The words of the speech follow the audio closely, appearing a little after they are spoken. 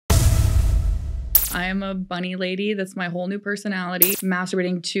I am a bunny lady. That's my whole new personality.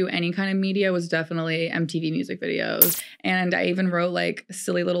 Masturbating to any kind of media was definitely MTV music videos. And I even wrote like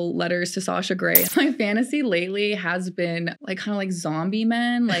silly little letters to Sasha Grey. My fantasy lately has been like kind of like zombie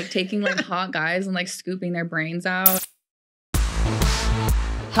men, like taking like hot guys and like scooping their brains out.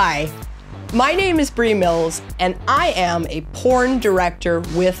 Hi, my name is Bree Mills, and I am a porn director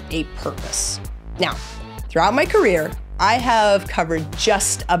with a purpose. Now, throughout my career, I have covered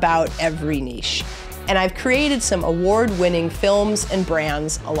just about every niche, and I've created some award-winning films and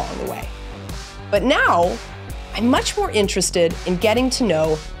brands along the way. But now, I'm much more interested in getting to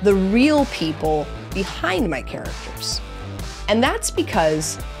know the real people behind my characters. And that's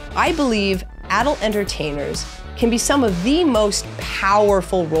because I believe adult entertainers can be some of the most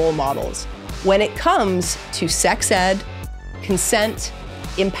powerful role models when it comes to sex ed, consent,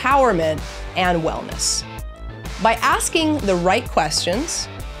 empowerment, and wellness. By asking the right questions,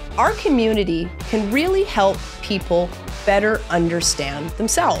 our community can really help people better understand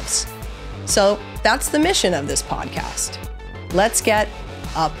themselves. So that's the mission of this podcast. Let's get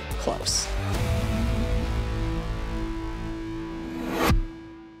up close.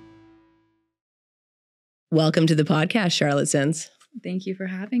 Welcome to the podcast, Charlotte Sins. Thank you for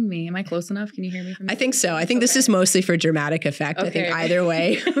having me. Am I close enough? Can you hear me from I think so. I think this is mostly for dramatic effect. Okay. I think either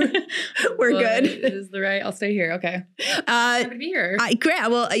way, we're good. It is the right. I'll stay here. Okay. Happy to be here. Great.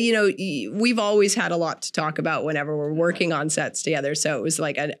 Well, you know, we've always had a lot to talk about whenever we're working on sets together. So it was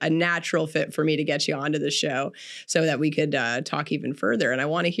like a natural fit for me to get you onto the show so that we could talk even further. And I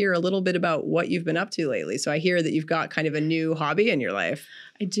want to hear a little bit about what you've been up to lately. So I hear that you've got kind of a new hobby in your life.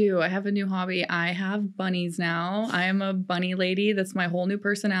 I do. I have a new hobby. I have bunnies now. I am a bunny lady. That's my whole new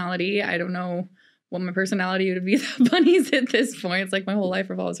personality. I don't know what my personality would be without bunnies at this point. It's like my whole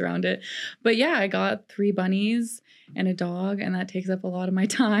life revolves around it. But yeah, I got 3 bunnies and a dog, and that takes up a lot of my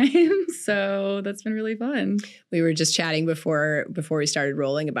time. So that's been really fun. We were just chatting before we started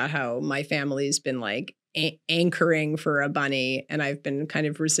rolling about how my family's been like anchoring for a bunny, and I've been kind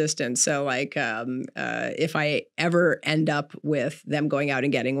of resistant. So like if I ever end up with them going out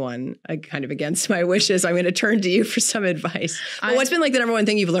and getting one kind of against my wishes, I'm going to turn to you for some advice. But what's been like the number one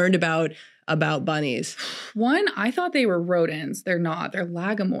thing you've learned about bunnies? One, I thought they were rodents. They're not. They're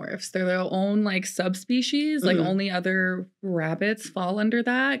lagomorphs. They're their own like subspecies. Like only other rabbits fall under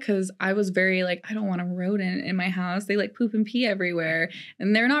that. Because I was very like, I don't want a rodent in my house. They like poop and pee everywhere,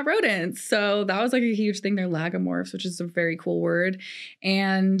 and they're not rodents. So that was like a huge thing. They're lagomorphs, which is a very cool word.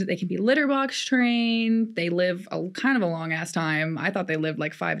 And they can be litter box trained. They live kind of a long ass time. I thought they lived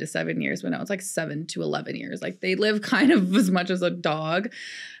like 5 to 7 years, but no, it's like 7 to 11 years. Like they live kind of as much as a dog.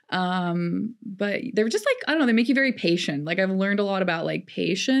 But they're just like, I don't know, they make you very patient. Like I've learned a lot about like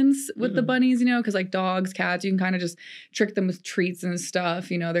patience with the bunnies, you know, because like dogs, cats, you can kind of just trick them with treats and stuff.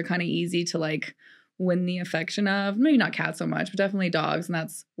 You know, they're kind of easy to like win the affection of. Maybe not cats so much, but definitely dogs. And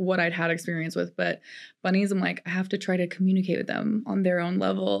that's what I'd had experience with. But bunnies, I'm like, I have to try to communicate with them on their own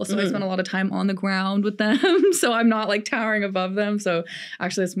level. So I spend a lot of time on the ground with them. So I'm not like towering above them. So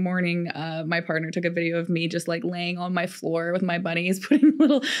actually this morning, my partner took a video of me just like laying on my floor with my bunnies, putting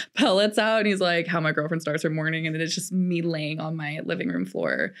little pellets out. And he's like, how my girlfriend starts her morning. And then it's just me laying on my living room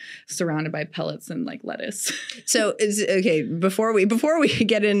floor surrounded by pellets and like lettuce. So okay, before we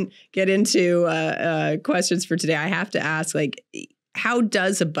get into questions for today, I have to ask, like, how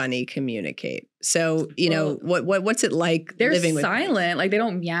does a bunny communicate? So, you know, what's it like living with? They're silent. Like they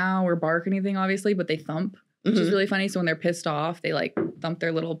don't meow or bark or anything, obviously, but they thump, which is really funny. So when they're pissed off, they like thump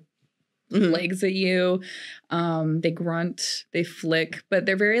their little legs at you. They grunt, they flick, but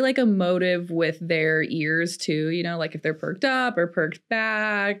they're very like emotive with their ears too. You know, like if they're perked up or perked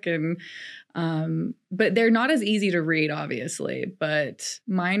back, and but they're not as easy to read, obviously. But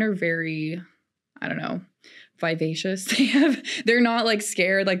mine are very, I don't know, vivacious. They're not like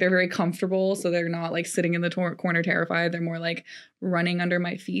scared, like they're very comfortable, so they're not like sitting in the corner terrified. They're more like running under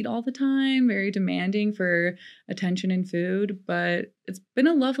my feet all the time, very demanding for attention and food. But it's been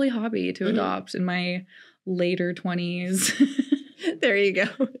a lovely hobby to adopt in my later 20s. There you go.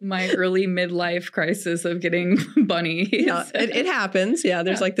 My early midlife crisis of getting bunnies. Yeah, it happens. Yeah,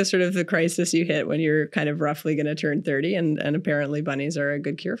 there's like this sort of the crisis you hit when you're kind of roughly going to turn 30, and apparently bunnies are a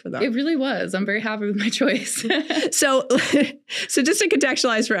good cure for that. It really was. I'm very happy with my choice. So just to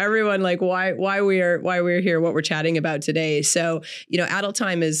contextualize for everyone, like why we're here, what we're chatting about today. So, you know, Adult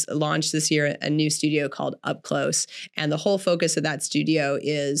Time has launched this year a new studio called Up Close, and the whole focus of that studio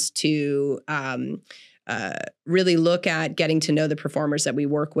is to really look at getting to know the performers that we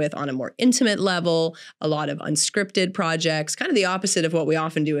work with on a more intimate level, a lot of unscripted projects, kind of the opposite of what we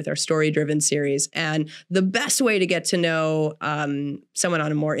often do with our story-driven series. And the best way to get to know someone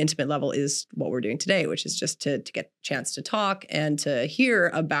on a more intimate level is what we're doing today, which is just to get a chance to talk and to hear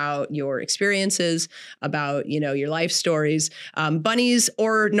about your experiences, about, your life stories, bunnies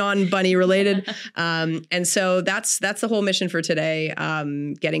or non-bunny related. And so that's the whole mission for today,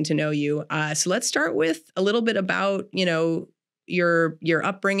 getting to know you. So let's start with a little bit about, your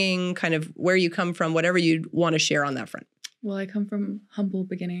upbringing, kind of where you come from, whatever you'd want to share on that front. Well, I come from humble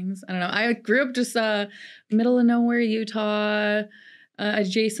beginnings. I don't know. I grew up just middle of nowhere, Utah,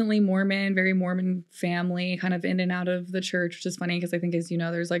 adjacently Mormon, very Mormon family, kind of in and out of the church, which is funny because I think, as you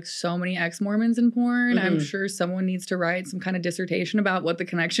know, there's like so many ex-Mormons in porn. I'm sure someone needs to write some kind of dissertation about what the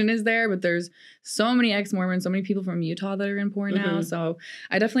connection is there, but there's so many ex-Mormons, so many people from Utah that are in porn now. So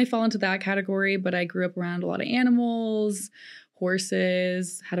I definitely fall into that category, but I grew up around a lot of animals,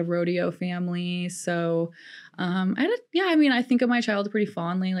 horses, had a rodeo family. So I think of my childhood pretty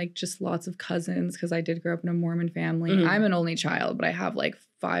fondly, like just lots of cousins, because I did grow up in a Mormon family. I'm an only child, but I have like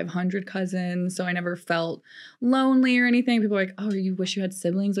 500 cousins. So I never felt lonely or anything. People are like, oh, you wish you had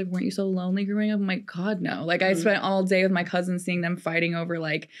siblings? Like, weren't you so lonely growing up? I'm like, God, no. Like, I spent all day with my cousins seeing them fighting over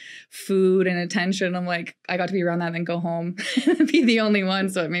like food and attention. I'm like, I got to be around that and then go home and be the only one.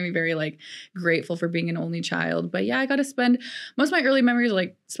 So it made me very like grateful for being an only child. But yeah, I got to spend most of my early memories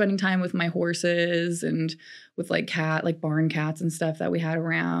like spending time with my horses and with like barn cats and stuff that we had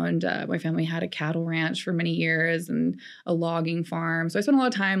around. My family had a cattle ranch for many years and a logging farm. So I spent a lot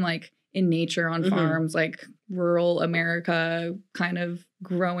of time like in nature on farms, like rural America, kind of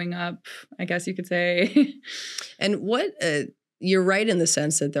growing up, I guess you could say. And what you're right in the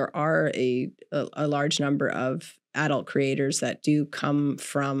sense that there are a large number of adult creators that do come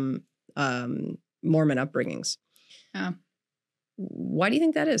from Mormon upbringings. Yeah. Why do you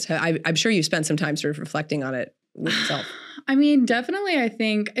think that is? I'm sure you spent some time sort of reflecting on it with yourself. I mean, definitely, I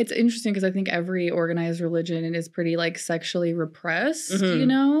think it's interesting because I think every organized religion is pretty like sexually repressed,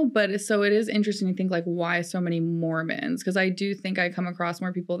 but so it is interesting to think like why so many Mormons, because I do think I come across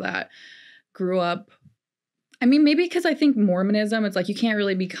more people that grew up. I mean, maybe because I think Mormonism, it's like you can't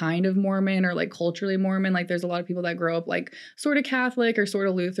really be kind of Mormon or like culturally Mormon. Like there's a lot of people that grow up like sort of Catholic or sort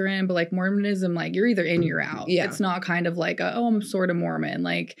of Lutheran, but like Mormonism, like you're either in, you're out. Yeah. It's not kind of like, I'm sort of Mormon.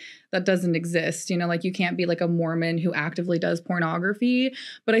 Like that doesn't exist. Like you can't be like a Mormon who actively does pornography,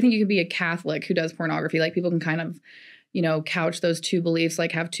 but I think you can be a Catholic who does pornography. Like people can kind of, couch those two beliefs,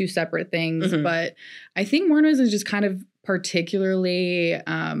 like have two separate things. But I think Mormonism is just kind of particularly,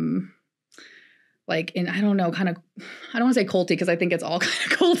 like, I don't know, kind of, I don't want to say culty because I think it's all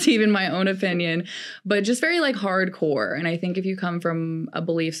kind of culty in my own opinion, but just very like hardcore. And I think if you come from a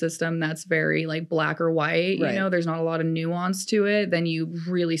belief system that's very like black or white, there's not a lot of nuance to it, then you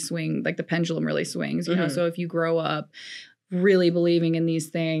really swing, like the pendulum really swings, you know? So if you grow up really believing in these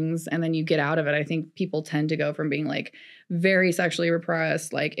things and then you get out of it, I think people tend to go from being like very sexually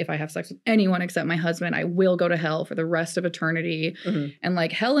repressed, like if I have sex with anyone except my husband, I will go to hell for the rest of eternity. And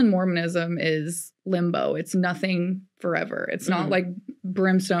like hell in Mormonism is limbo. It's nothing forever. It's not like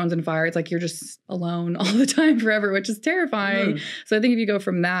brimstones and fire. It's like you're just alone all the time forever, which is terrifying. So I think if you go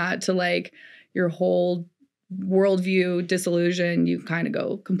from that to like your whole worldview disillusion, you kind of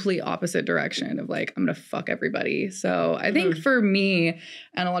go complete opposite direction of like, I'm gonna fuck everybody. So I think for me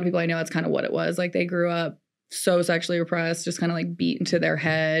and a lot of people I know, that's kind of what it was. Like they grew up so sexually repressed, just kind of like beat into their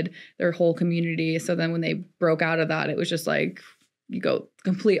head, their whole community. So then when they broke out of that, it was just like you go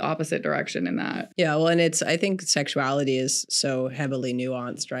complete opposite direction in that. Yeah, well, and I think sexuality is so heavily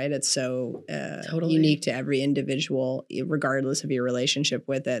nuanced, right? It's so totally unique to every individual, regardless of your relationship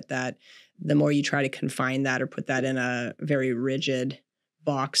with it, that the more you try to confine that or put that in a very rigid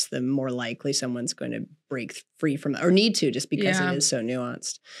box, the more likely someone's going to break free from that or need to, just because it is so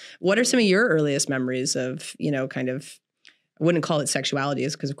nuanced. What are some of your earliest memories of, kind of, I wouldn't call it sexuality,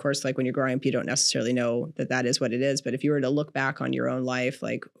 is because of course, like when you're growing up, you don't necessarily know that that is what it is. But if you were to look back on your own life,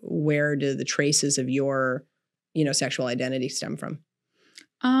 like where do the traces of your, sexual identity stem from?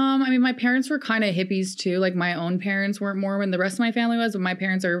 I mean, my parents were kind of hippies too. Like my own parents weren't Mormon. The rest of my family was, but my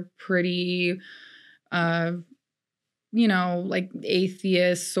parents are pretty, like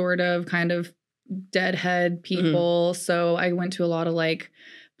atheist, sort of kind of deadhead people. So I went to a lot of like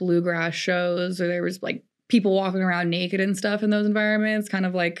bluegrass shows where there was like people walking around naked and stuff in those environments, kind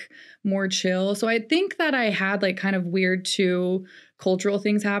of like more chill. So I think that I had like kind of weird too cultural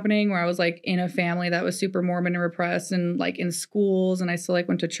things happening where I was like in a family that was super Mormon and repressed, and like in schools, and I still like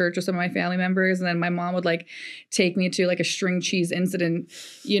went to church with some of my family members, and then my mom would like take me to like a string cheese incident,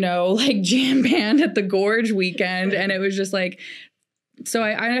 you know, like jam band at the Gorge weekend, and it was just like, so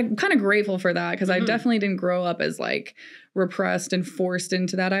I'm kind of grateful for that, because I definitely didn't grow up as like repressed and forced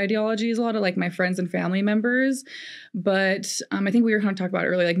into that ideology as a lot of like my friends and family members. But I think we were going to talk about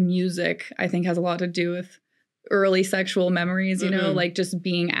earlier, like music, I think has a lot to do with early sexual memories, you know, like just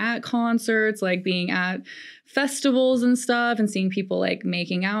being at concerts, like being at festivals and stuff, and seeing people like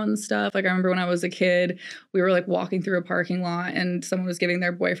making out and stuff. Like I remember when I was a kid, we were like walking through a parking lot and someone was giving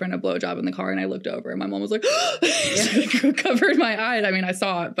their boyfriend a blowjob in the car, and I looked over and my mom was like, she covered my eyes. I mean, I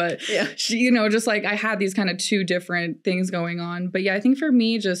saw it, but she, you know, just like I had these kind of two different things going on. But yeah, I think for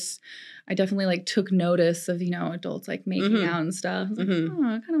me, just I definitely like took notice of, you know, adults like making out and stuff. I was like, oh,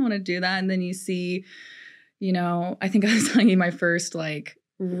 I kind of want to do that. And then you see, you know, I think I was telling you my first like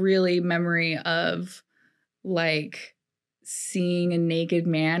really memory of like seeing a naked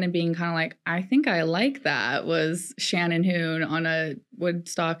man and being kind of like, I think I like that, was Shannon Hoon on a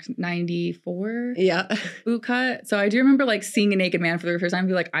Woodstock 94 boot cut. So I do remember like seeing a naked man for the first time and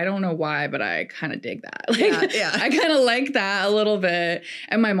be like, I don't know why, but I kind of dig that. Like, I kind of like that a little bit.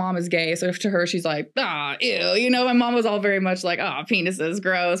 And my mom is gay, so to her, she's like, ew. You know, my mom was all very much like, penis is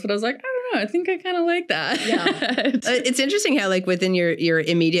gross. But I was like, I don't know, I think I kind of like that. Yeah. It's interesting how like within your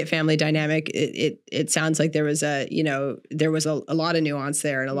immediate family dynamic, it sounds like there was a lot of nuance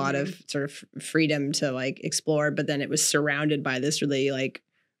there and a lot of sort of freedom to like explore, but then it was surrounded by this really like,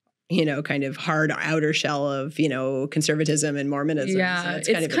 you know, kind of hard outer shell of, you know, conservatism and Mormonism. Yeah,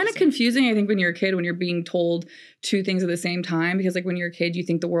 so it's kind of confusing, I think, when you're a kid, when you're being told two things at the same time, because like when you're a kid, you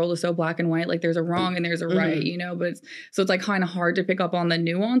think the world is so black and white, like there's a wrong and there's a right, you know, but so it's like kind of hard to pick up on the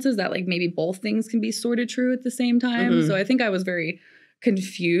nuances that like maybe both things can be sort of true at the same time. So I think I was very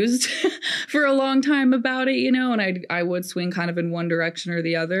confused for a long time about it, you know, and I would swing kind of in one direction or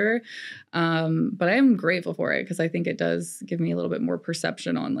the other. But I am grateful for it, because I think it does give me a little bit more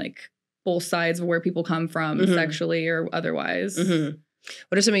perception on like both sides of where people come from sexually or otherwise.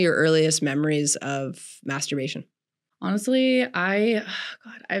 What are some of your earliest memories of masturbation? Honestly, I've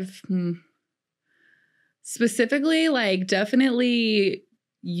specifically like definitely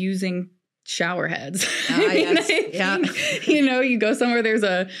using shower heads. You know, you go somewhere, there's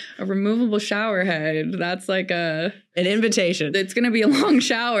a removable shower head. That's like an invitation. It's going to be a long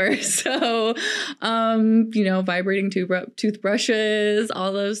shower. So, you know, vibrating toothbrushes,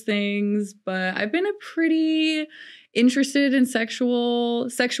 all those things. But I've been a pretty interested in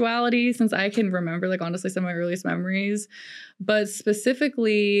sexuality since I can remember, like honestly, some of my earliest memories. But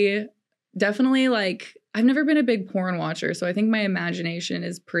specifically, definitely like I've never been a big porn watcher, so I think my imagination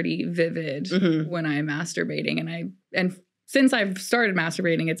is pretty vivid when I'm masturbating, and since I've started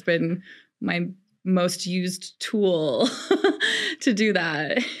masturbating, it's been my most used tool to do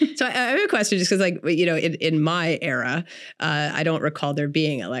that. So I have a question, just because, like, you know, in my era, I don't recall there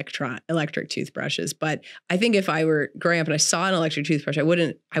being electric toothbrushes. But I think if I were growing up and I saw an electric toothbrush, I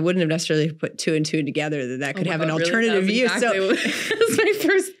wouldn't have necessarily put two and two together that could have an alternative use. Exactly that's my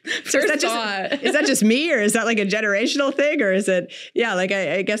first thought. Is that just me, or is that like a generational thing, or is it? Yeah, like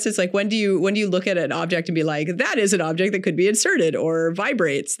I guess it's like when do you look at an object and be like, that is an object that could be inserted or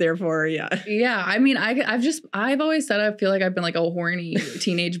vibrates, therefore, yeah. I mean, I've always said I feel like I've been like a horny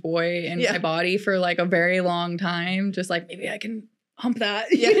teenage boy in my body for like a very long time. Just like, maybe I can hump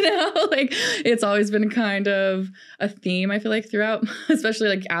that, you know? Like, it's always been kind of a theme, I feel like, throughout, especially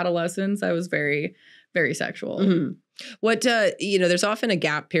like adolescence. I was very, very sexual. What, you know, there's often a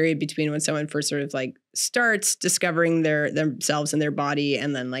gap period between when someone first sort of like starts discovering themselves and their body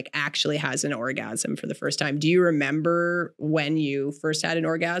and then like actually has an orgasm for the first time. Do you remember when you first had an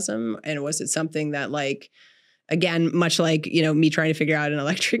orgasm? And was it something that like, again, much like, you know, me trying to figure out an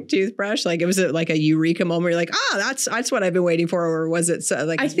electric toothbrush, like it was like a eureka moment where you're like, that's what I've been waiting for? Or was it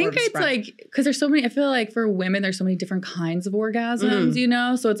like, I think it's like, because there's so many, I feel like for women, there's so many different kinds of orgasms, you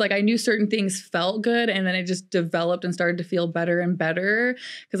know? So it's like, I knew certain things felt good and then it just developed and started to feel better and better.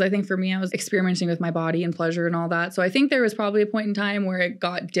 Because I think for me, I was experimenting with my body and pleasure and all that. So I think there was probably a point in time where it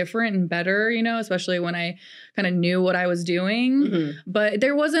got different and better, you know, especially when I kind of knew what I was doing. But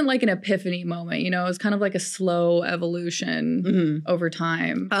there wasn't like an epiphany moment, you know? It was kind of like a slow evolution over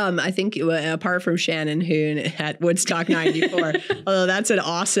time. I think apart from Shannon Hoon at Woodstock 94, although that's an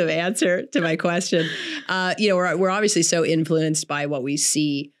awesome answer to my question, you know, we're obviously so influenced by what we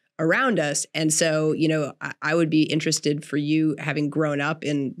see around us. And so, you know, I would be interested for you, having grown up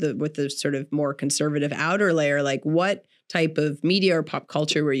with the sort of more conservative outer layer, like what type of media or pop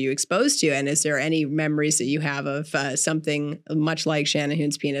culture were you exposed to? And is there any memories that you have of something much like Shannon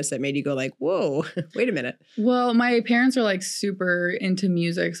Hoon's penis that made you go like, whoa, wait a minute? Well, my parents are like super into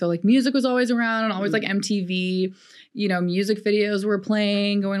music. So like music was always around and always like MTV, you know, music videos were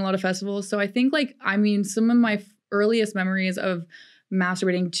playing, going to a lot of festivals. So I think like, I mean, some of my earliest memories of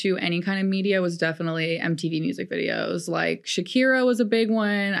masturbating to any kind of media was definitely MTV music videos. Like Shakira was a big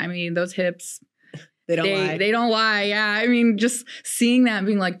one. I mean, those hips. They don't lie. Yeah. I mean, just seeing that and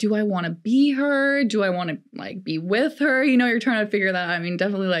being like, do I want to be her? Do I want to like be with her? You know, you're trying to figure that out. I mean,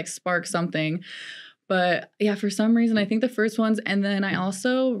 definitely like spark something. But yeah, for some reason, I think the first ones. And then I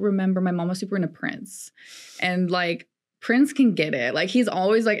also remember my mom was super into Prince. And like, Prince can get it. Like, he's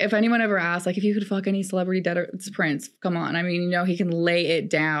always like, if anyone ever asks, like, if you could fuck any celebrity dead, it's Prince. Come on. I mean, you know, he can lay it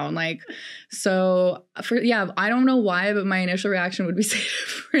down. Like, so I don't know why, but my initial reaction would be say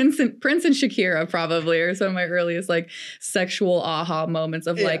Prince and Shakira probably are some of my earliest like sexual aha moments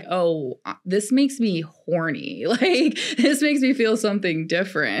of like, oh, this makes me horny. Like, this makes me feel something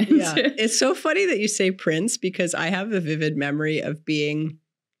different. Yeah. It's so funny that you say Prince, because I have a vivid memory of being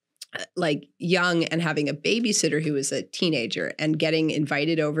like young and having a babysitter who was a teenager and getting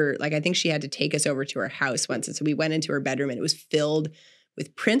invited over. Like, I think she had to take us over to her house once. And so we went into her bedroom and it was filled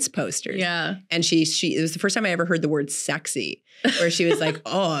with Prince posters. Yeah. And she it was the first time I ever heard the word sexy, where she was like,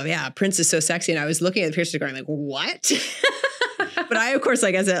 oh yeah, Prince is so sexy. And I was looking at the pictures going like, what? But I, of course,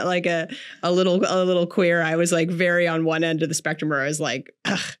 like as a little queer, I was like very on one end of the spectrum where I was like,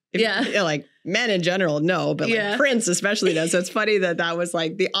 ugh. You know, like men in general, no, but like Prince especially does. So it's funny that was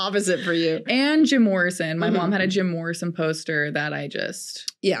like the opposite for you. And Jim Morrison. My mom had a Jim Morrison poster that I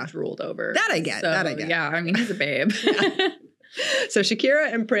just drooled over. That I get. Yeah, I mean, he's a babe. So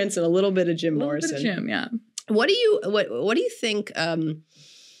Shakira and Prince and a little bit of Jim Morrison. Bit of Jim, yeah. What do you think?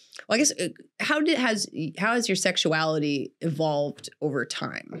 Well, I guess how has your sexuality evolved over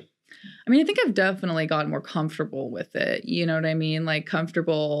time? I mean, I think I've definitely gotten more comfortable with it. You know what I mean? Like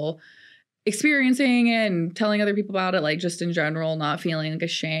comfortable experiencing it and telling other people about it, like just in general, not feeling like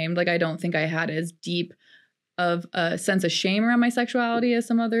ashamed. Like I don't think I had as deep of a sense of shame around my sexuality as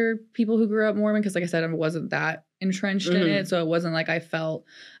some other people who grew up Mormon. Because like I said, I wasn't that entrenched in it. So it wasn't like I felt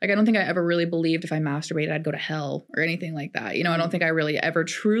like, I don't think I ever really believed if I masturbated, I'd go to hell or anything like that. You know, I don't think I really ever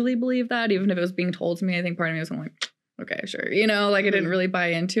truly believed that, even if it was being told to me. I think part of me was like, okay, sure. You know, like I didn't really buy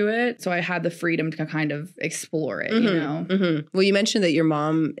into it. So I had the freedom to kind of explore it, you know? Well, you mentioned that your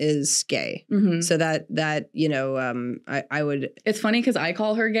mom is gay. So that, you know, I would. It's funny because I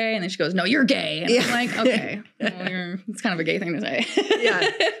call her gay and then she goes, no, you're gay. And I'm like, okay, well, it's kind of a gay thing to say.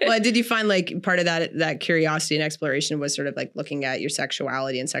 Well, did you find like part of that curiosity and exploration was sort of like looking at your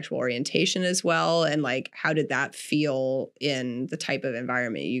sexuality and sexual orientation as well? And like, how did that feel in the type of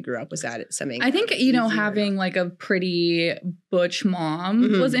environment you grew up? Was that something? I think, you know, having like a pretty butch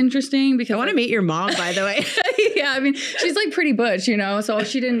mom was interesting because I want to meet your mom, by the way. Yeah, I mean, she's like pretty butch, you know, so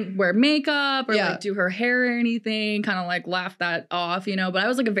she didn't wear makeup or like do her hair or anything, kind of like laugh that off, you know, but I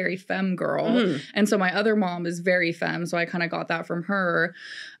was like a very femme girl. And so my other mom is very femme, so I kind of got that from her.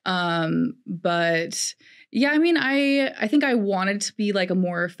 But yeah, I mean, I think I wanted to be like a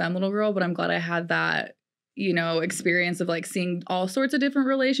more femme little girl, but I'm glad I had that, you know, experience of like seeing all sorts of different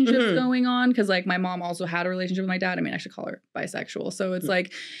relationships going on. Cause like my mom also had a relationship with my dad. I mean, I should call her bisexual. So it's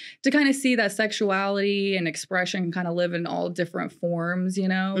like to kind of see that sexuality and expression kind of live in all different forms, you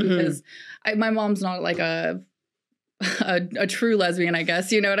know, because my mom's not like a true lesbian, I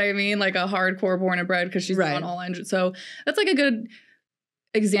guess, you know what I mean? Like a hardcore born and bred, because she's not all androgen. So that's like a good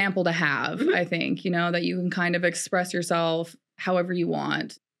example to have, I think, you know, that you can kind of express yourself however you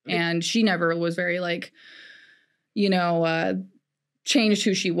want. And she never was very like, you know, changed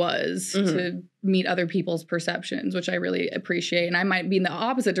who she was to meet other people's perceptions, which I really appreciate. And I might be in the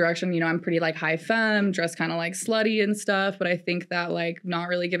opposite direction. You know, I'm pretty like high femme, dressed kind of like slutty and stuff. But I think that like not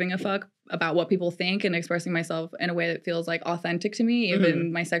really giving a fuck about what people think and expressing myself in a way that feels like authentic to me,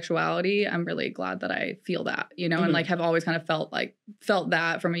 even my sexuality, I'm really glad that I feel that, you know, and like have always kind of felt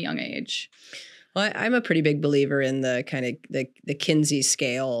that from a young age. Well, I'm a pretty big believer in the kind of the Kinsey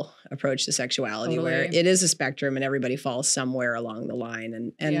scale approach to sexuality, where it is a spectrum and everybody falls somewhere along the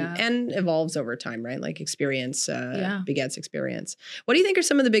line and evolves over time, right? Like experience begets experience. What do you think are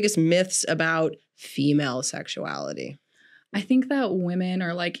some of the biggest myths about female sexuality? I think that women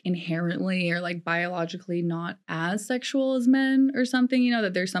are like inherently or like biologically not as sexual as men or something, you know,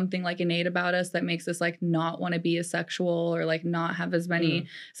 that there's something like innate about us that makes us like not want to be as sexual or like not have as many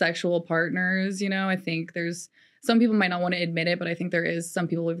sexual partners. You know, I think there's some people might not want to admit it, but I think there is some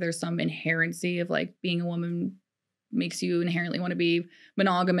people, if there's some inherency of like being a woman makes you inherently want to be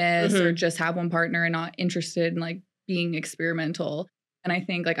monogamous or just have one partner and not interested in like being experimental. And I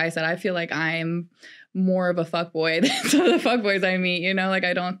think, like I said, I feel like I'm more of a fuckboy than some of the fuckboys I meet, you know? Like,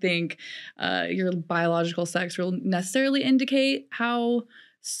 I don't think your biological sex will necessarily indicate how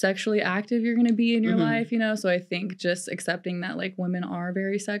sexually active you're going to be in your life, you know? So I think just accepting that, like, women are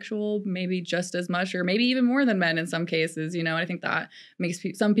very sexual, maybe just as much or maybe even more than men in some cases, you know? And I think that makes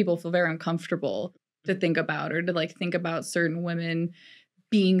some people feel very uncomfortable to think about or to, like, think about certain women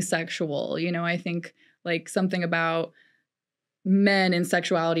being sexual, you know? I think, like, something about men and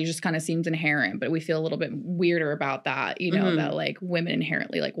sexuality just kind of seems inherent, but we feel a little bit weirder about that, you know, that like women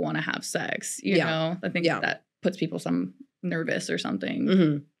inherently like want to have sex, you know, I think that puts people some nervous or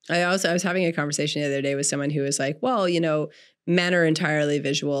something. I was having a conversation the other day with someone who was like, well, you know, men are entirely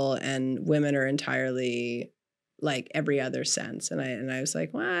visual and women are entirely like every other sense. And I was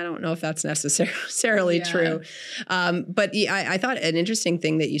like, well, I don't know if that's necessarily true. But I thought an interesting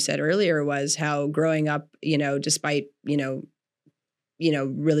thing that you said earlier was how growing up, you know, despite, you know,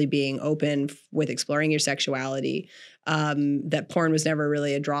 really being open with exploring your sexuality, that porn was never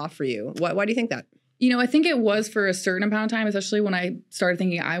really a draw for you. Why do you think that? You know, I think it was for a certain amount of time, especially when I started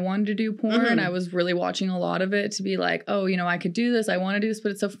thinking I wanted to do porn. I was really watching a lot of it to be like, oh, you know, I could do this. I want to do this.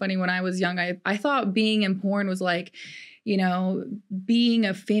 But it's so funny. When I was young, I thought being in porn was like, you know, being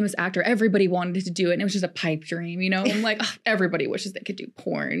a famous actor, everybody wanted to do it. And it was just a pipe dream, you know? I'm like, oh, everybody wishes they could do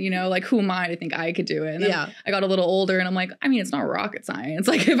porn, you know? Like, who am I to think I could do it? And then I got a little older and I'm like, I mean, it's not rocket science.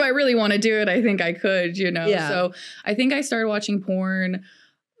 Like, if I really want to do it, I think I could, you know? So I think I started watching porn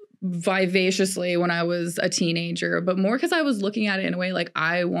vivaciously when I was a teenager, but more because I was looking at it in a way like,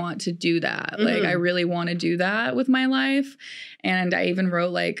 I want to do that. Like, I really want to do that with my life. And I even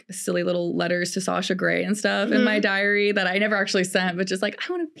wrote like silly little letters to Sasha Grey and stuff in my diary that I never actually sent, but just like,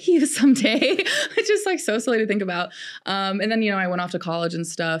 I want to be you someday. It's just like so silly to think about. And then, you know, I went off to college and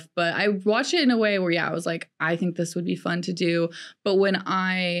stuff, but I watched it in a way where, I was like, I think this would be fun to do. But when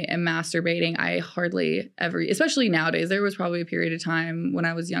I am masturbating, I hardly ever, especially nowadays, there was probably a period of time when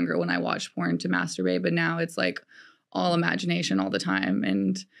I was younger when I watched porn to masturbate, but now it's like all imagination all the time.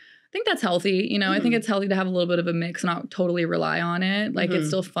 And I think that's healthy. You know, I think it's healthy to have a little bit of a mix, not totally rely on it. Like, it's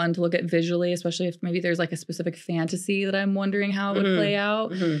still fun to look at visually, especially if maybe there's like a specific fantasy that I'm wondering how it would play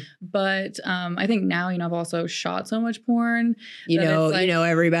out. But I think now, you know, I've also shot so much porn. You know, like, you know,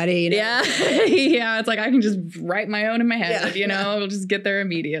 everybody. You know? Yeah. It's like I can just write my own in my head, you know, I'll just get there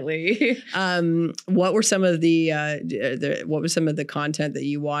immediately. What were some of the content that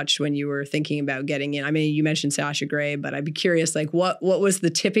you watched when you were thinking about getting in? I mean, you mentioned Sasha Grey, but I'd be curious, like, what was the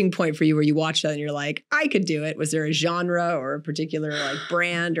tipping point for you where you watched that and you're like, I could do it? Was there a genre or a particular like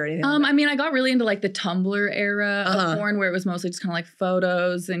brand or anything? I mean, I got really into like the Tumblr era of porn, where it was mostly just kind of like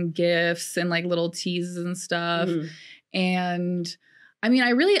photos and GIFs and like little teases and stuff. And I mean,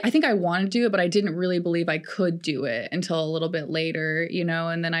 I think I wanted to do it, but I didn't really believe I could do it until a little bit later, you know?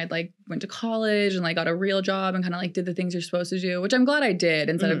 And then I like went to college and like got a real job and kind of like did the things you're supposed to do, which I'm glad I did,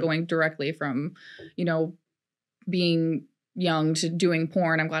 instead of going directly from, you know, being young to doing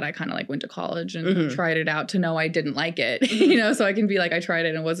porn. I'm glad I kind of like went to college and tried it out to know I didn't like it, you know, so I can be like, I tried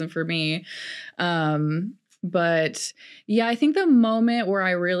it and it wasn't for me. But yeah, I think the moment where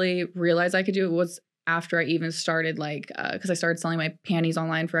I really realized I could do it was after I even started like, because I started selling my panties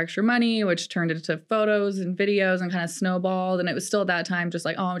online for extra money, which turned into photos and videos and kind of snowballed. And it was still at that time just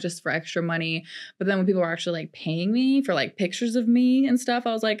like, oh, just for extra money. But then when people were actually like paying me for like pictures of me and stuff,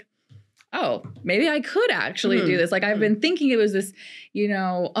 I was like, oh, maybe I could actually do this. Like, I've been thinking it was this, you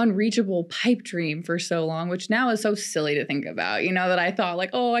know, unreachable pipe dream for so long, which now is so silly to think about, you know, that I thought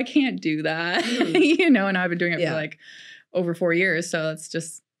like, oh, I can't do that, you know, and I've been doing it for like over 4 years. So it's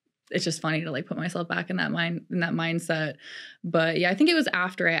just funny to like put myself back in that mindset. But yeah, I think it was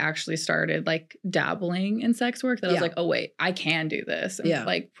after I actually started like dabbling in sex work that I was like, oh wait, I can do this. And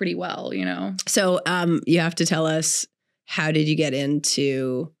like pretty well, you know? So you have to tell us, how did you get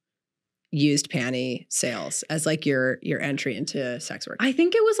into used panty sales as like your entry into sex work? I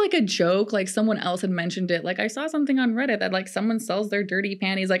think it was like a joke. Like, someone else had mentioned it. Like, I saw something on Reddit that like someone sells their dirty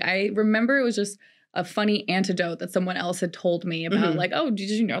panties. Like, I remember it was just a funny anecdote that someone else had told me about like, oh, did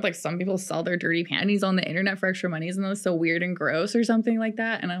you know like some people sell their dirty panties on the internet for extra money? Isn't that so weird and gross or something like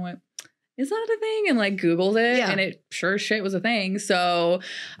that? And I went, is that a thing? And like Googled it and it sure shit was a thing. So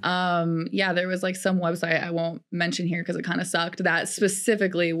there was like some website I won't mention here because it kind of sucked that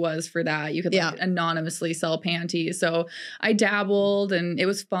specifically was for that. You could like anonymously sell panties. So I dabbled and it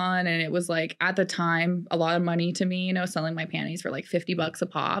was fun. And it was like at the time a lot of money to me, you know, selling my panties for like $50 a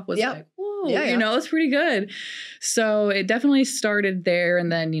pop was like, whoa. Yeah, you know, it's pretty good. So it definitely started there.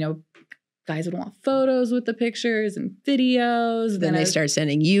 And then, you know, guys would want photos with the pictures and videos. Then they start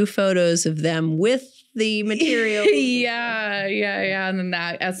sending you photos of them with the material. Yeah. And then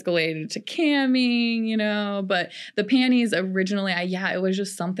that escalated to camming, you know. But the panties originally, it was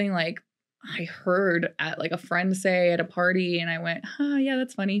just something like I heard at like a friend say at a party, and I went, yeah,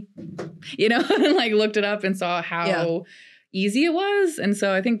 that's funny. You know, and like looked it up and saw how easy it was. And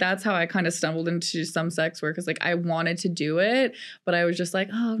so I think that's how I kind of stumbled into some sex work, because like I wanted to do it, but I was just like,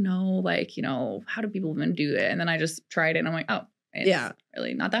 oh no, like, you know, how do people even do it? And then I just tried it and I'm like, oh, it's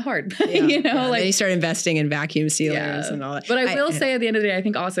really not that hard. You know, like then you start investing in vacuum sealers and all that. But I will say at the end of the day, I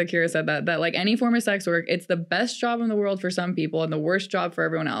think also Kira said that like any form of sex work, it's the best job in the world for some people and the worst job for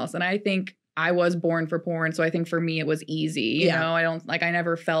everyone else. And I think I was born for porn. So I think for me, it was easy. You know, I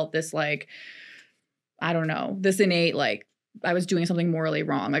never felt this like, I don't know, this innate, like, I was doing something morally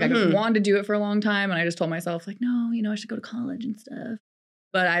wrong. Like I wanted to do it for a long time. And I just told myself like, no, you know, I should go to college and stuff.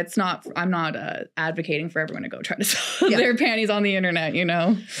 But I'm not advocating for everyone to go try to sell their panties on the internet, you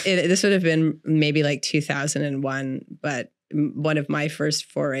know? This would have been maybe like 2001. But one of my first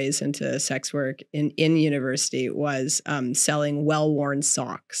forays into sex work in university was selling well-worn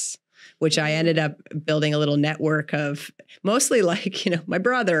socks, which I ended up building a little network of mostly like, you know, my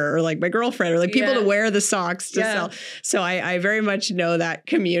brother or like my girlfriend or like people to wear the socks to sell. So I very much know that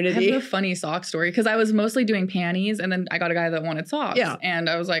community. I have a funny sock story because I was mostly doing panties and then I got a guy that wanted socks. Yeah. And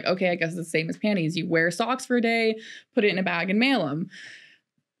I was like, okay, I guess it's the same as panties. You wear socks for a day, put it in a bag and mail them.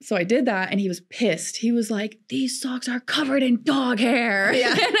 So I did that and he was pissed. He was like, these socks are covered in dog hair.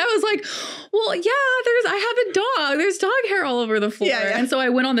 Yeah. And I was like, well, I have a dog. There's dog hair all over the floor. Yeah. And so I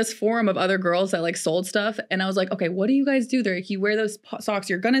went on this forum of other girls that like sold stuff. And I was like, okay, what do you guys do? They're like, you wear those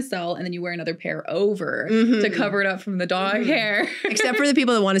socks you're going to sell and then you wear another pair over to cover it up from the dog hair. Except for the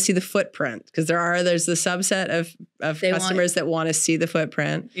people that want to see the footprint. Because there's the subset of customers that want to see the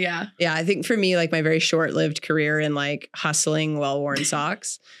footprint. Yeah. Yeah. I think for me, like my very short-lived career in like hustling well-worn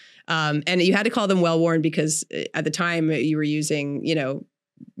socks. And you had to call them well-worn because at the time you were using, you know,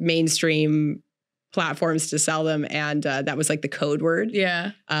 mainstream platforms to sell them. And that was like the code word.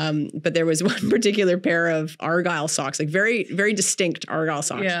 Yeah. But there was one particular pair of Argyle socks, like very, very distinct Argyle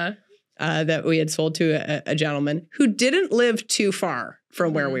socks that we had sold to a gentleman who didn't live too far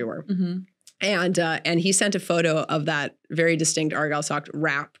from where we were. And he sent a photo of that very distinct Argyle sock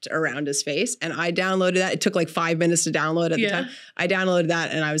wrapped around his face. And I downloaded that. It took like 5 minutes to download at the time. I downloaded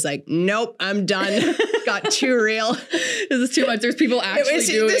that and I was like, nope, I'm done. Got too real. This is too much. There's people actually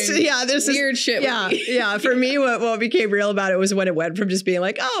doing weird shit. Yeah. For me, what became real about it was when it went from just being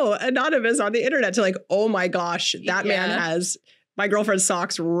like, oh, anonymous on the internet to like, oh my gosh, that man has my girlfriend's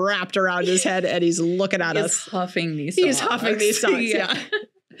socks wrapped around his head and he's looking at us. He's huffing these socks. Yeah.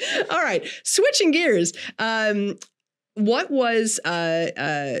 All right. Switching gears. What was,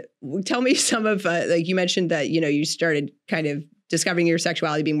 tell me some of, like you mentioned that, you know, you started kind of discovering your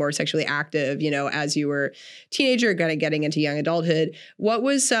sexuality, being more sexually active, you know, as you were a teenager, kind of getting into young adulthood. What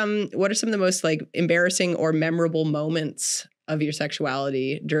are some of the most like embarrassing or memorable moments of your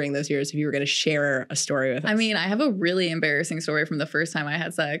sexuality during those years, if you were going to share a story with us? I mean, I have a really embarrassing story from the first time I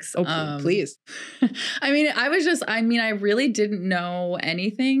had sex. Oh, please. I mean, I really didn't know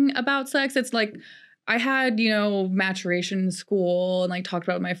anything about sex. It's like, I had, you know, maturation in school and like talked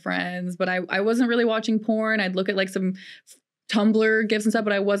about it with my friends, but I wasn't really watching porn. I'd look at like some Tumblr gifs and stuff,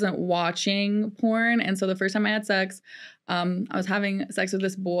 but I wasn't watching porn. And so the first time I had sex, I was having sex with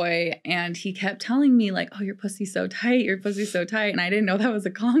this boy and he kept telling me like, oh, your pussy's so tight. Your pussy's so tight. And I didn't know that was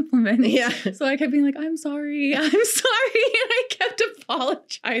a compliment. Yeah. So I kept being like, I'm sorry. And I kept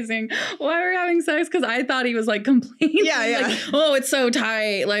apologizing while we were having sex because I thought he was like complaining. Yeah. Like, oh, it's so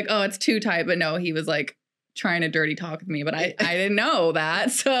tight. Like, oh, it's too tight. But no, he was like trying to dirty talk with me. But I didn't know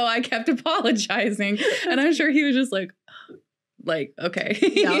that. So I kept apologizing. And I'm sure he was just like, okay,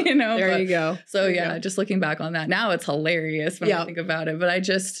 yep, you know, you go. So just looking back on that now, it's hilarious when I think about it, but I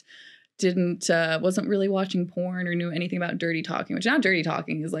just wasn't really watching porn or knew anything about dirty talking, which now dirty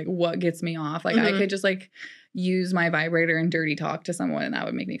talking is like what gets me off. Like I could just like use my vibrator and dirty talk to someone and that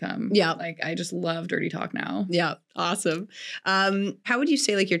would make me come. Yeah. Like I just love dirty talk now. Yeah. Awesome. How would you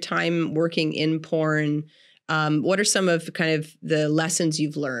say like your time working in porn, what are some of kind of the lessons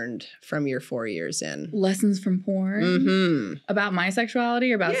you've learned from your 4 years in? Lessons from porn? About my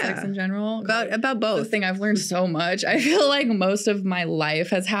sexuality or about sex in general? About both. The thing I've learned so much. I feel like most of my life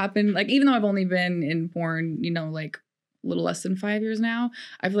has happened, like even though I've only been in porn, you know, like a little less than 5 years now,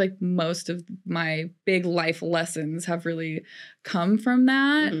 I feel like most of my big life lessons have really come from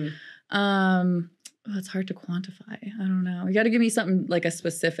that. Oh, it's hard to quantify. I don't know. You got to give me something like a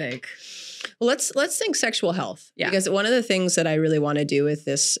specific. Well, let's think sexual health. Yeah. Because one of the things that I really want to do with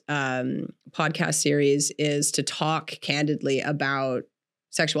this podcast series is to talk candidly about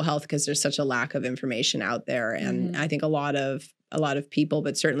sexual health, because there's such a lack of information out there. And I think a lot of people,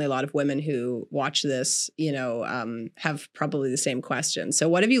 but certainly a lot of women who watch this, have probably the same question. So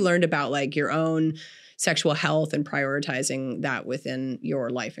what have you learned about like your own sexual health and prioritizing that within your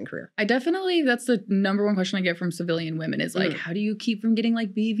life and career? That's the number one question I get from civilian women is like, how do you keep from getting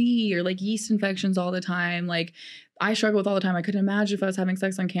like BV or like yeast infections all the time? Like I struggle with all the time. I couldn't imagine if I was having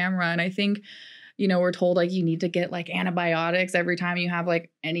sex on camera. And I think, we're told like you need to get like antibiotics every time you have like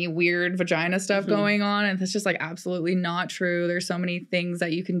any weird vagina stuff going on. And that's just like absolutely not true. There's so many things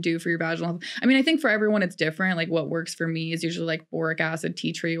that you can do for your vaginal health. I mean, I think for everyone it's different. Like what works for me is usually like boric acid,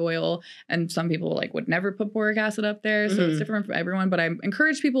 tea tree oil. And some people like would never put boric acid up there. So it's different for everyone. But I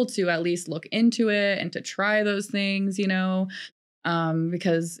encourage people to at least look into it and to try those things,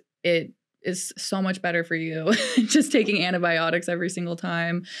 because it is so much better for you just taking antibiotics every single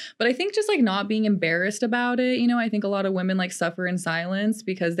time. But I think just like not being embarrassed about it, I think a lot of women like suffer in silence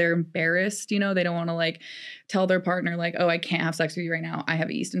because they're embarrassed, they don't want to like tell their partner like, oh, I can't have sex with you right now. I have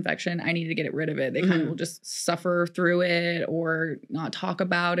a yeast infection. I need to get rid of it. They kind of will just suffer through it or not talk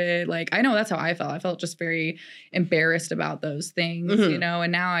about it. Like, I know that's how I felt. I felt just very embarrassed about those things, and now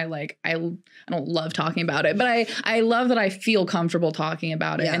I don't love talking about it, but I love that I feel comfortable talking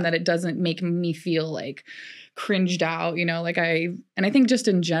about it and that it doesn't make me feel like cringed out, and I think just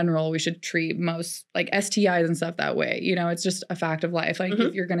in general, we should treat most like STIs and stuff that way. It's just a fact of life. Like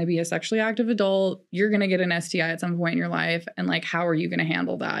if you're going to be a sexually active adult, you're going to get an STI at some point in your life. And like, how are you going to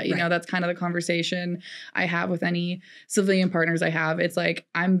handle that? That's kind of the conversation I have with any civilian partners I have. It's like,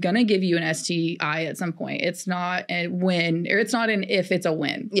 I'm going to give you an STI at some point. It's not a win, or it's not an if, it's a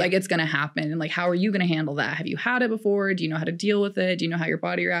win. Like it's going to happen. And like, how are you going to handle that? Have you had it before? Do you know how to deal with it? Do you know how your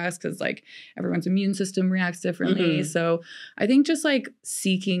body reacts? Because like everyone's immune system reacts differently. So I think just like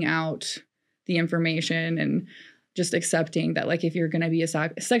seeking out the information and just accepting that like if you're going to be a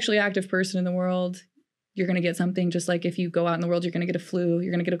sexually active person in the world, you're going to get something. Just like if you go out in the world, you're going to get a flu,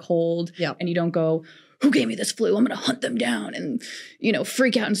 you're going to get a cold, and you don't go, who gave me this flu? I'm going to hunt them down and,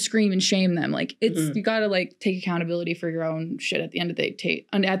 freak out and scream and shame them. Like it's, you got to like take accountability for your own shit at the end of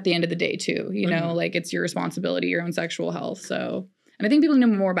the day, too, like it's your responsibility, your own sexual health. So, and I think people know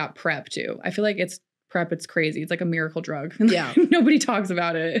more about PrEP too. I feel like PrEP, it's crazy. It's like a miracle drug. Yeah. Nobody talks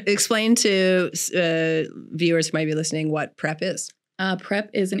about it. Explain to viewers who might be listening what PrEP is. PrEP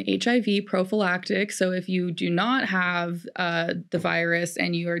is an HIV prophylactic. So if you do not have the virus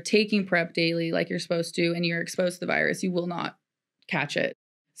and you are taking PrEP daily like you're supposed to and you're exposed to the virus, you will not catch it.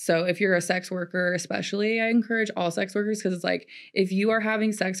 So if you're a sex worker, especially, I encourage all sex workers, because it's like if you are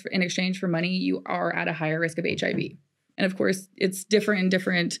having sex in exchange for money, you are at a higher risk of HIV. And of course, it's different in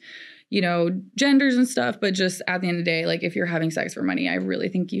different genders and stuff. But just at the end of the day, like if you're having sex for money, I really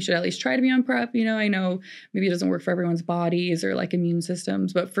think you should at least try to be on PrEP. I know maybe it doesn't work for everyone's bodies or like immune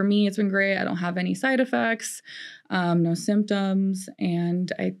systems, but for me, it's been great. I don't have any side effects, no symptoms,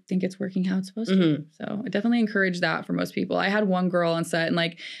 and I think it's working how it's supposed to. So I definitely encourage that for most people. I had one girl on set and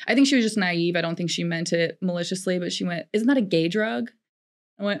like, I think she was just naive. I don't think she meant it maliciously, but she went, "Isn't that a gay drug?"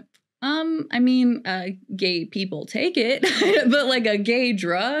 I went, I mean, gay people take it, but like a gay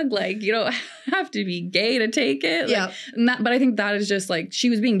drug, like you don't have to be gay to take it. Like, but I think that is just like, she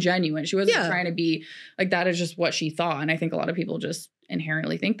was being genuine. She wasn't trying to be like, that is just what she thought. And I think a lot of people just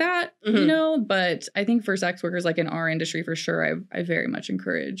inherently think that, but I think for sex workers, like in our industry, for sure, I very much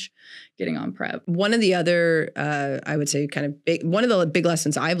encourage getting on PrEP. One of the other, I would say one of the big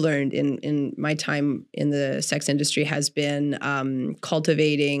lessons I've learned in my time in the sex industry has been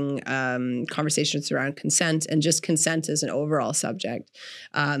cultivating conversations around consent, and just consent as an overall subject.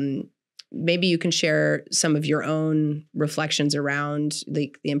 Maybe you can share some of your own reflections around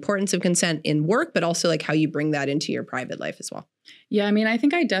like the importance of consent in work, but also like how you bring that into your private life as well. Yeah, I mean, I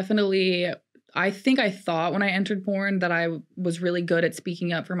think I thought when I entered porn that I was really good at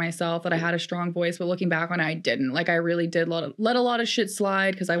speaking up for myself, that I had a strong voice, but looking back on it, I didn't. Like I really did let a lot of shit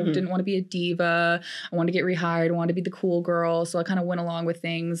slide because I didn't want to be a diva. I wanted to get rehired. I wanted to be the cool girl. So I kind of went along with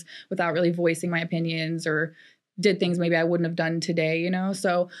things without really voicing my opinions, or did things maybe I wouldn't have done today,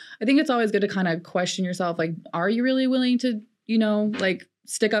 So I think it's always good to kind of question yourself. Like, are you really willing to, like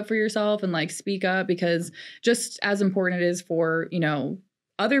stick up for yourself and like speak up? Because just as important it is for,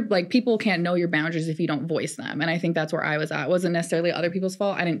 other, like, people can't know your boundaries if you don't voice them. And I think that's where I was at. It wasn't necessarily other people's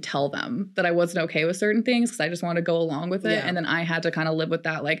fault. I didn't tell them that I wasn't okay with certain things because I just wanted to go along with it. Yeah. And then I had to kind of live with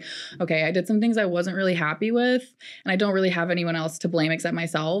that. Like, okay, I did some things I wasn't really happy with, and I don't really have anyone else to blame except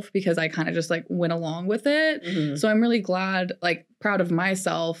myself because I kind of just like went along with it. Mm-hmm. So I'm really glad, like, proud of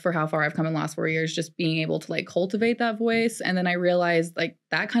myself for how far I've come in the last 4 years, just being able to like cultivate that voice. And then I realized like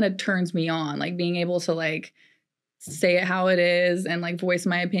that kind of turns me on, like being able to like say it how it is and like voice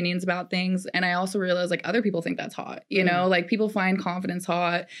my opinions about things. And I also realized like other people think that's hot, you know, like people find confidence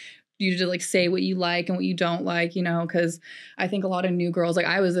hot. You to like say what you like and what you don't like, you know, because I think a lot of new girls, like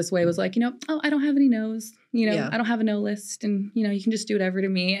I was this way, was like, you know, oh, I don't have any no's, you know, I don't have a no list, and you know, you can just do whatever to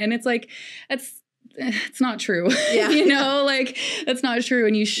me. And it's like, it's not true. You know, like that's not true.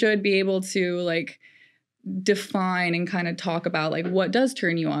 And you should be able to like define and kind of talk about like what does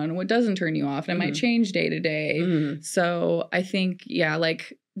turn you on, what doesn't turn you off. And it might change day to day. So I think,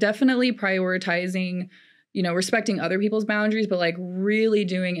 like definitely prioritizing, you know, respecting other people's boundaries, but like really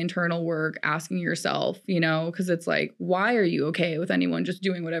doing internal work, asking yourself, you know, because it's like, why are you okay with anyone just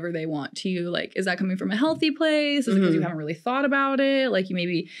doing whatever they want to you? Like, is that coming from a healthy place? Is it because you haven't really thought about it? Like you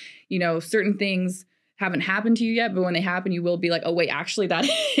maybe, you know, certain things haven't happened to you yet, but when they happen, you will be like, oh, wait, actually, that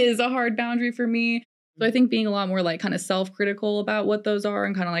is a hard boundary for me. So I think being a lot more like kind of self-critical about what those are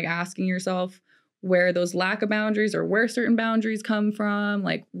and kind of like asking yourself where those lack of boundaries or where certain boundaries come from,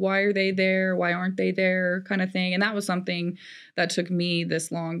 like why are they there? Why aren't they there kind of thing. And that was something that took me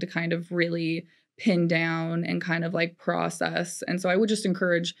this long to kind of really pin down and kind of like process. And so I would just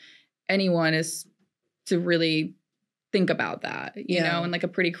encourage anyone is to really think about that, you know, in like a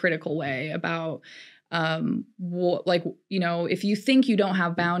pretty critical way about what, like, you know, if you think you don't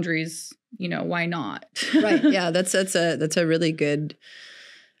have boundaries, you know, why not? Right. Yeah. That's a really good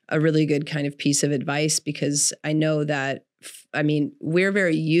kind of piece of advice, because I know that, I mean, we're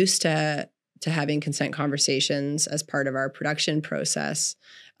very used to having consent conversations as part of our production process.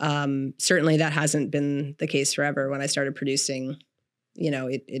 Certainly that hasn't been the case forever. When I started producing, you know,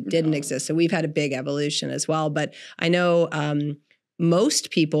 it didn't exist. So we've had a big evolution as well. But I know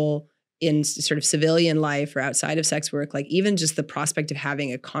most people in sort of civilian life or outside of sex work, like even just the prospect of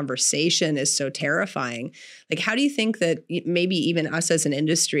having a conversation is so terrifying. Like, how do you think that maybe even us as an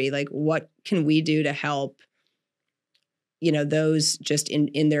industry, like what can we do to help, you know, those just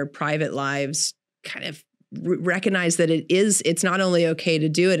in their private lives kind of recognize that it's not only okay to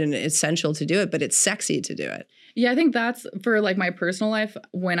do it and essential to do it, but it's sexy to do it? Yeah, I think that's for like my personal life.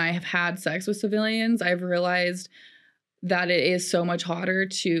 When I have had sex with civilians, I've realized that it is so much harder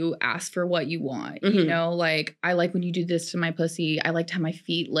to ask for what you want, you know, like, I like when you do this to my pussy, I like to have my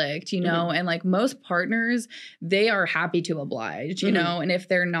feet licked, you know, and like most partners, they are happy to oblige, you know, and if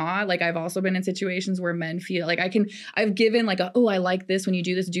they're not, like, I've also been in situations where men feel like I've given like oh, I like this when you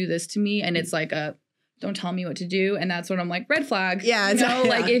do this to me. And it's like don't tell me what to do. And that's when I'm like, red flag. Yeah. You know,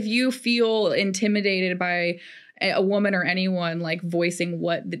 like if you feel intimidated by a woman or anyone like voicing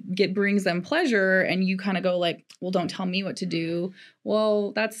what brings them pleasure, and you kind of go like, well, don't tell me what to do.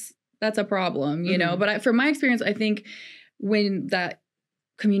 Well, that's a problem, you know? But from my experience, I think when that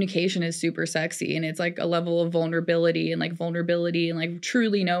communication is super sexy and it's like a level of vulnerability and like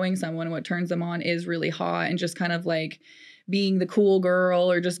truly knowing someone and what turns them on is really hot, and just kind of like being the cool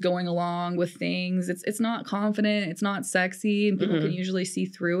girl or just going along with things. It's not confident. It's not sexy. And people can usually see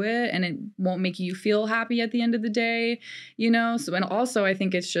through it, and it won't make you feel happy at the end of the day, you know? So, and also I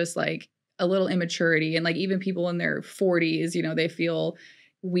think it's just like a little immaturity, and like even people in their 40s, you know, they feel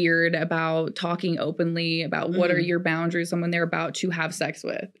weird about talking openly about what are your boundaries when they're about to have sex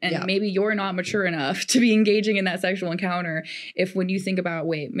with. And maybe you're not mature enough to be engaging in that sexual encounter. If when you think about,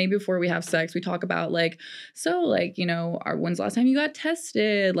 wait, maybe before we have sex, we talk about like, so like, you know, when's the last time you got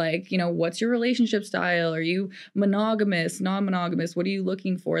tested? Like, you know, what's your relationship style? Are you monogamous, non-monogamous? What are you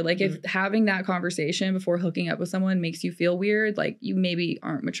looking for? Like if having that conversation before hooking up with someone makes you feel weird, like you maybe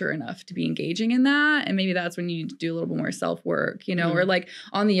aren't mature enough to be engaging in that. And maybe that's when you need to do a little bit more self-work, you know, or like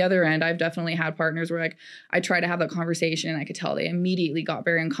on the other end, I've definitely had partners where like I try to have that conversation. I could tell they immediately got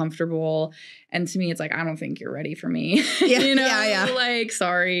very uncomfortable. And to me, it's like, I don't think you're ready for me. You know, like,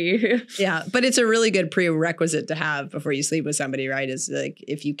 sorry. Yeah. But it's a really good prerequisite to have before you sleep with somebody, right? Is like,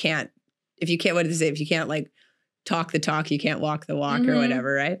 if you can't, what did they say? If you can't like talk the talk, you can't walk the walk or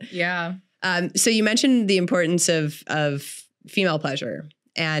whatever, right? Yeah. So you mentioned the importance of female pleasure.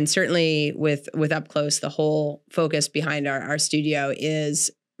 And certainly with Up Close, the whole focus behind our studio is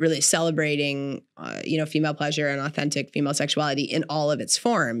really celebrating, you know, female pleasure and authentic female sexuality in all of its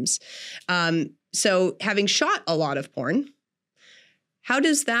forms. So having shot a lot of porn, How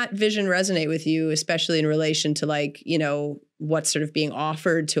does that vision resonate with you, especially in relation to like, you know, what's sort of being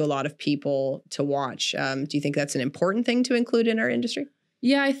offered to a lot of people to watch? Do you think that's an important thing to include in our industry?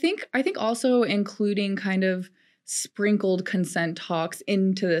 Yeah, I think also including kind of sprinkled consent talks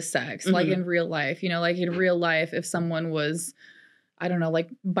into the sex, like in real life, you know, like in real life, if someone was, I don't know, like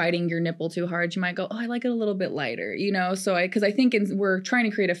biting your nipple too hard, you might go, oh, I like it a little bit lighter, you know? So because I think we're trying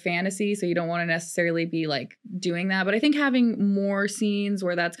to create a fantasy, so you don't want to necessarily be like doing that. But I think having more scenes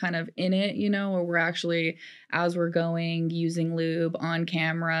where that's kind of in it, you know, where we're actually, as we're going, using lube on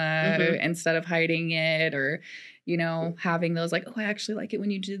camera instead of hiding it, or, you know, having those like, oh, I actually like it when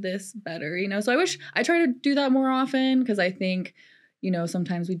you do this better, you know? So I wish I try to do that more often, because I think, you know,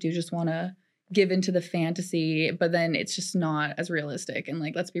 sometimes we do just want to give into the fantasy, but then it's just not as realistic. And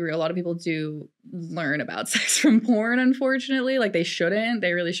like, let's be real, a lot of people do learn about sex from porn, unfortunately. Like they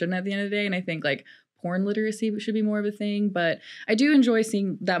really shouldn't at the end of the day. And I think like porn literacy should be more of a thing. But I do enjoy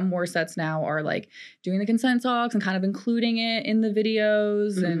seeing that more sets now are like doing the consent talks and kind of including it in the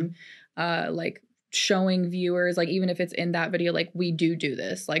videos and like showing viewers, like even if it's in that video, like we do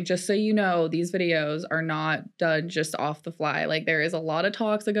this, like just so you know, these videos are not done just off the fly. Like there is a lot of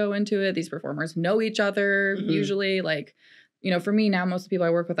talks that go into it. These performers know each other usually, like, you know, for me now, most of the people I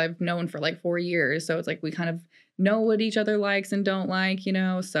work with I've known for like 4 years, so it's like we kind of know what each other likes and don't like, you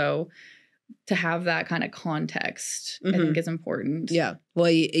know. So to have that kind of context, I think is important. Yeah. Well,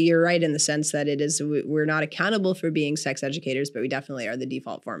 you're right in the sense that it is, we're not accountable for being sex educators, but we definitely are the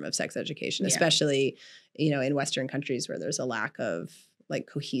default form of sex education, especially, you know, in Western countries where there's a lack of like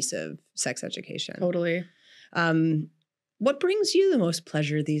cohesive sex education. Totally. What brings you the most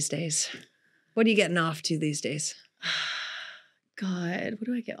pleasure these days? What are you getting off to these days? God, what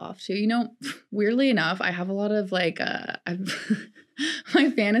do I get off to? You know, weirdly enough, I have a lot of like, my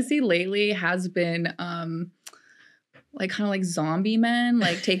fantasy lately has been like kind of like zombie men,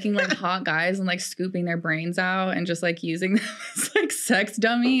 like taking like hot guys and like scooping their brains out and just like using them as like sex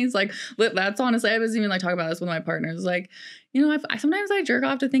dummies. Like that's honestly, I was even like talking about this with my partners. Like, you know, sometimes I jerk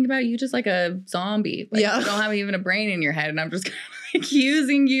off to think about you just like a zombie. Like, you don't have even a brain in your head, and I'm just kind of like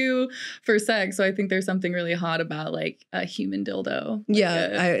using you for sex. So I think there's something really hot about like a human dildo. Like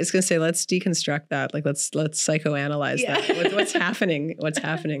I was gonna say, let's deconstruct that. Like let's psychoanalyze that. What's happening? What's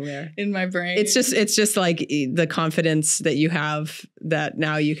happening there in my brain? It's just like the confidence that you have that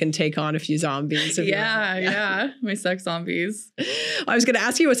now you can take on a few zombies. My sex zombies. I was gonna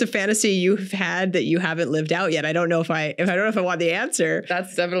ask you, what's a fantasy you've had that you haven't lived out yet? I don't know if I want the answer.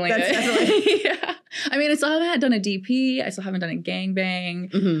 That's definitely it. Yeah. I mean, I still haven't done a DP. I still haven't done a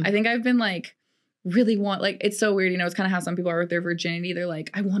gangbang. I think I've been like really it's so weird. You know, it's kind of how some people are with their virginity. They're like,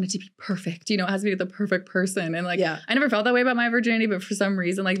 I want it to be perfect. You know, it has to be the perfect person. And like, I never felt that way about my virginity, but for some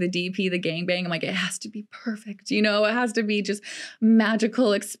reason, like the DP, the gangbang, I'm like, it has to be perfect. You know, it has to be just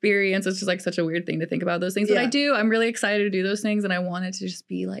magical experience. It's just like such a weird thing to think about those things. But I do. I'm really excited to do those things. And I want it to just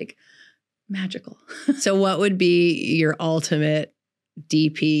be like magical. So what would be your ultimate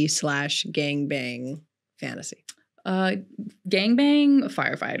DP/gangbang fantasy? Gangbang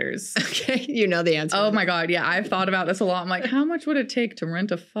firefighters. Okay, you know the answer. Oh my God, yeah, I've thought about this a lot. I'm like, how much would it take to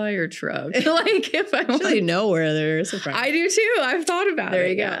rent a fire truck? Like, if I actually know where there is a fire. I do too. I've thought about it. There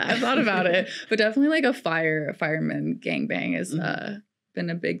you go. Yeah, I've thought about it. But definitely like a fireman gangbang has been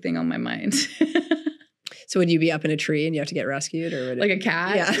a big thing on my mind. So would you be up in a tree and you have to get rescued, or would like a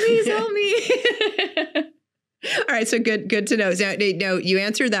cat? Yeah. Please help me. All right, so good to know. So, no, you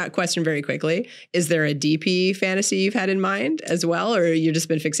answered that question very quickly. Is there a DP fantasy you've had in mind as well, or you've just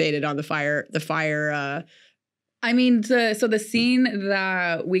been fixated on the fire? I mean, so the scene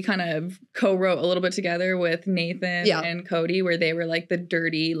that we kind of co-wrote a little bit together with Nathan and Cody, where they were like the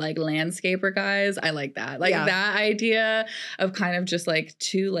dirty like landscaper guys. I like that. Like that idea of kind of just like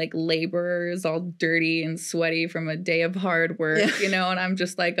two like laborers all dirty and sweaty from a day of hard work, you know, and I'm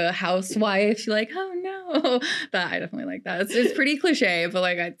just like a housewife. You're like, oh no. That I definitely like that. It's pretty cliche, but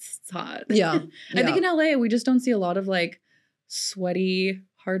like it's hot. Yeah. I think in LA we just don't see a lot of like sweaty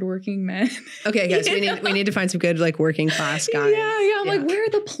hardworking men. Okay, guys, we need to find some good like working class guys. Yeah. I'm like, where are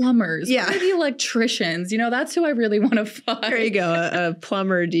the plumbers? Yeah. Where are the electricians? You know, that's who I really want to find. There you go, a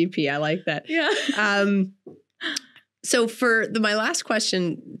plumber DP. I like that. Yeah. So for my last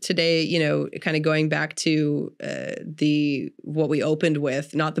question today, you know, kind of going back to what we opened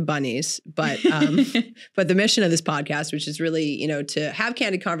with, not the bunnies, but but the mission of this podcast, which is really, you know, to have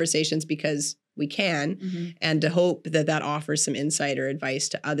candid conversations because we can, and to hope that offers some insight or advice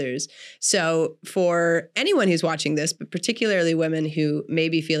to others. So for anyone who's watching this, but particularly women who may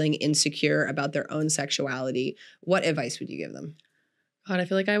be feeling insecure about their own sexuality, what advice would you give them? God, I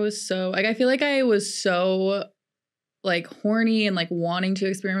feel like I was so like horny and like wanting to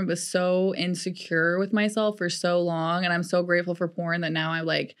experiment, but so insecure with myself for so long. And I'm so grateful for porn that now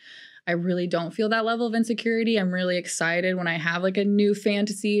I really don't feel that level of insecurity. I'm really excited when I have like a new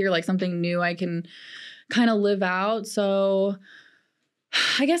fantasy or like something new I can kind of live out. So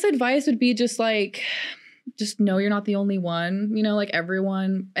I guess advice would be just know you're not the only one, you know, like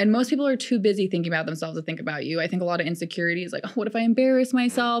everyone. And most people are too busy thinking about themselves to think about you. I think a lot of insecurity is like, oh, what if I embarrass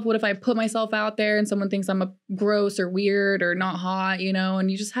myself? What if I put myself out there and someone thinks I'm gross or weird or not hot, you know? And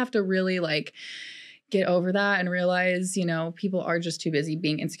you just have to really like get over that and realize, you know, people are just too busy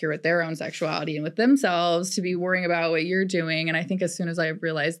being insecure with their own sexuality and with themselves to be worrying about what you're doing. And I think as soon as I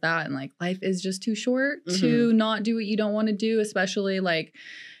realized that, and like life is just too short to not do what you don't want to do, especially like,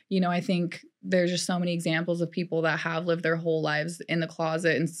 you know, I think there's just so many examples of people that have lived their whole lives in the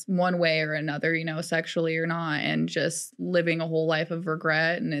closet in one way or another, you know, sexually or not, and just living a whole life of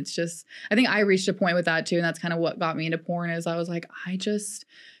regret. And it's just, I think I reached a point with that too. And that's kind of what got me into porn is I was like, I just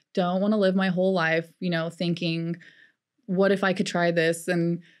don't want to live my whole life, you know, thinking, what if I could try this?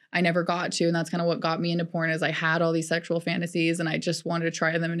 And I never got to. And that's kind of what got me into porn is I had all these sexual fantasies and I just wanted to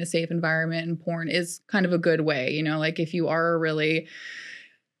try them in a safe environment. And porn is kind of a good way, you know, like if you are a really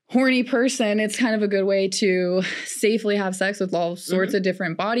horny person, it's kind of a good way to safely have sex with all sorts of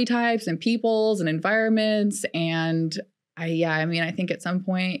different body types and peoples and environments. And I mean, I think at some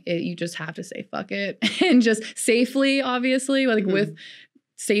point you just have to say fuck it and just safely, obviously, like with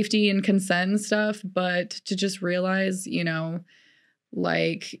safety and consent and stuff, but to just realize, you know,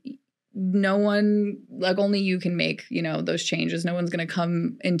 like no one, like only you can make, you know, those changes. No one's going to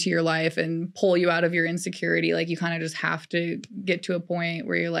come into your life and pull you out of your insecurity. Like you kind of just have to get to a point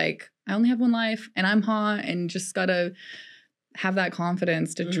where you're like, I only have one life and I'm hot, and just got to have that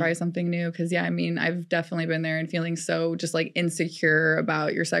confidence to try something new. Cause yeah, I mean, I've definitely been there and feeling so just like insecure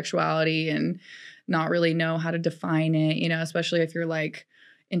about your sexuality and not really know how to define it, you know, especially if you're like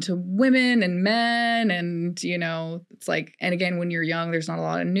into women and men, and, you know, it's like, and again, when you're young, there's not a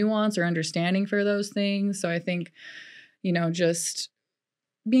lot of nuance or understanding for those things. So I think, you know, just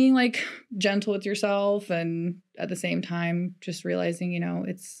being like gentle with yourself and at the same time, just realizing, you know,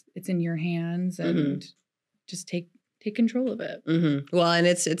 it's in your hands and just take control of it. Well, and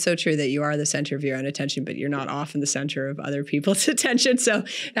it's so true that you are the center of your own attention, but you're not often the center of other people's attention. So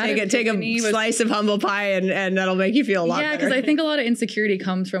take a slice of humble pie and that'll make you feel a lot better. Yeah, because I think a lot of insecurity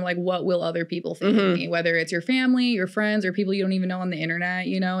comes from like, what will other people think of me? Whether it's your family, your friends, or people you don't even know on the internet,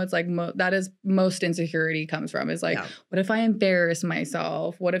 you know, it's like that is most insecurity comes from is like, what if I embarrass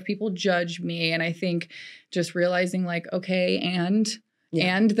myself? What if people judge me? And I think just realizing like, okay, and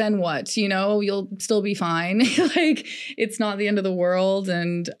then what? You know, you'll still be fine. Like, it's not the end of the world.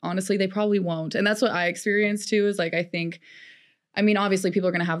 And honestly, they probably won't. And that's what I experienced too, is like, I mean, obviously people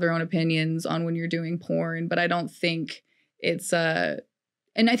are going to have their own opinions on when you're doing porn, but I don't think it's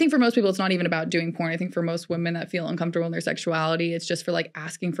and I think for most people, it's not even about doing porn. I think for most women that feel uncomfortable in their sexuality, it's just for like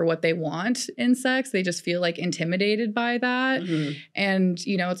asking for what they want in sex. They just feel like intimidated by that. And,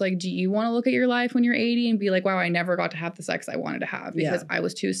 you know, it's like, do you want to look at your life when you're 80 and be like, wow, I never got to have the sex I wanted to have because I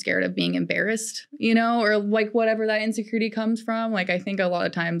was too scared of being embarrassed, you know, or like whatever that insecurity comes from. Like, I think a lot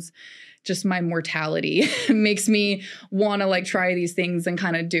of times just my mortality makes me want to like try these things and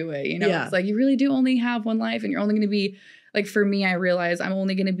kind of do it. You know, it's like, you really do only have one life and you're only going to be, like, for me, I realize I'm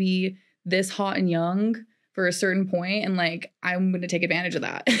only going to be this hot and young for a certain point, and like, I'm going to take advantage of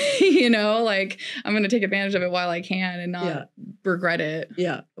that, you know, like I'm going to take advantage of it while I can and not regret it.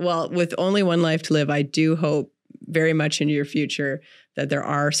 Yeah. Well, with only one life to live, I do hope very much in your future that there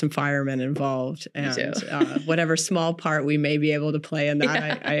are some firemen involved, and whatever small part we may be able to play in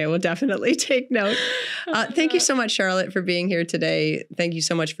that, I will definitely take note. Thank you so much, Charlotte, for being here today. Thank you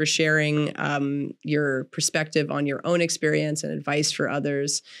so much for sharing your perspective on your own experience and advice for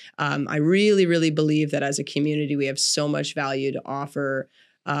others. I really, really believe that as a community, we have so much value to offer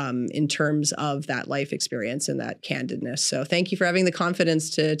in terms of that life experience and that candidness. So thank you for having the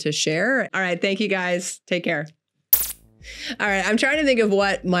confidence to share. All right. Thank you, guys. Take care. All right. I'm trying to think of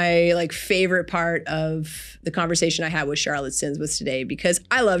what my like favorite part of the conversation I had with Charlotte Sins was today, because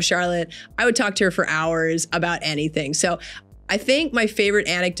I love Charlotte. I would talk to her for hours about anything. So I think my favorite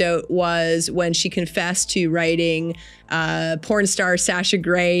anecdote was when she confessed to writing porn star Sasha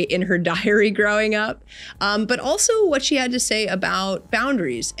Grey in her diary growing up, but also what she had to say about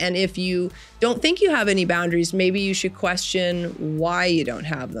boundaries. And if you don't think you have any boundaries, maybe you should question why you don't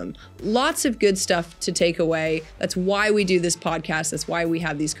have them. Lots of good stuff to take away. That's why we do this podcast. That's why we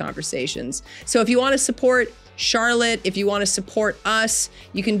have these conversations. So if you want to support Charlotte, if you want to support us,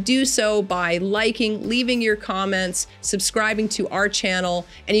 you can do so by liking, leaving your comments, subscribing to our channel,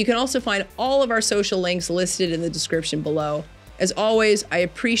 and you can also find all of our social links listed in the description below. As always, I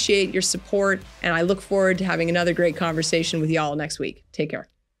appreciate your support, and I look forward to having another great conversation with y'all next week. Take care.